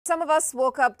Some of us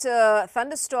woke up to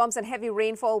thunderstorms and heavy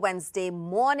rainfall Wednesday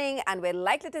morning, and we're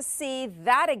likely to see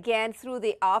that again through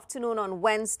the afternoon on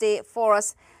Wednesday for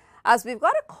us, as we've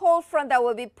got a cold front that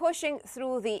will be pushing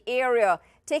through the area.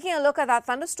 Taking a look at that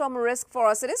thunderstorm risk for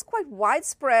us, it is quite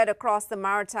widespread across the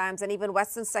Maritimes and even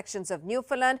western sections of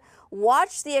Newfoundland.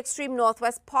 Watch the extreme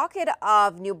northwest pocket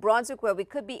of New Brunswick, where we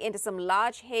could be into some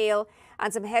large hail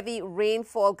and some heavy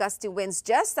rainfall, gusty winds,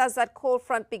 just as that cold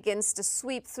front begins to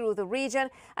sweep through the region.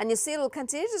 And you see it will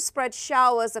continue to spread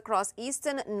showers across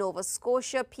eastern Nova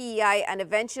Scotia, PEI, and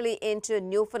eventually into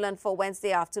Newfoundland for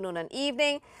Wednesday afternoon and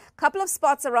evening. A couple of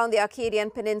spots around the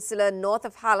Acadian Peninsula, north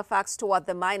of Halifax toward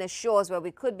the minor shores, where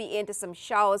we could be into some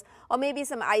showers or maybe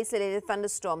some isolated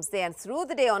thunderstorms there. And through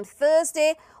the day on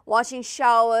Thursday, watching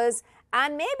showers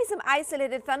and maybe some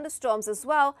isolated thunderstorms as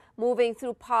well, moving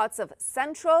through parts of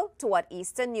central toward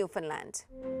eastern Newfoundland.